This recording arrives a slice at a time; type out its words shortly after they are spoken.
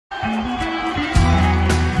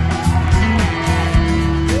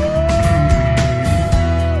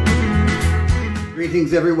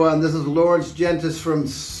Greetings everyone, this is Lawrence Gentis from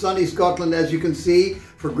sunny Scotland, as you can see,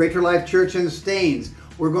 for Greater Life Church in Staines.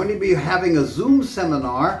 We're going to be having a Zoom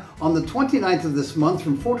seminar on the 29th of this month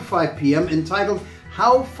from 4 to 5 p.m. entitled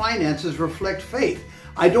How Finances Reflect Faith.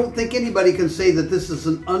 I don't think anybody can say that this is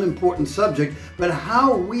an unimportant subject, but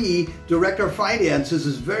how we direct our finances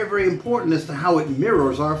is very, very important as to how it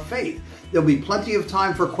mirrors our faith. There'll be plenty of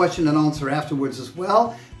time for question and answer afterwards as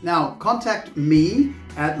well. Now, contact me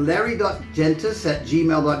at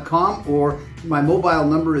larry.gentis@gmail.com, or my mobile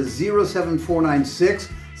number is 07496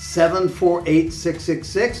 748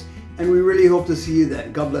 666, and we really hope to see you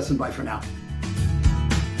then. God bless and bye for now.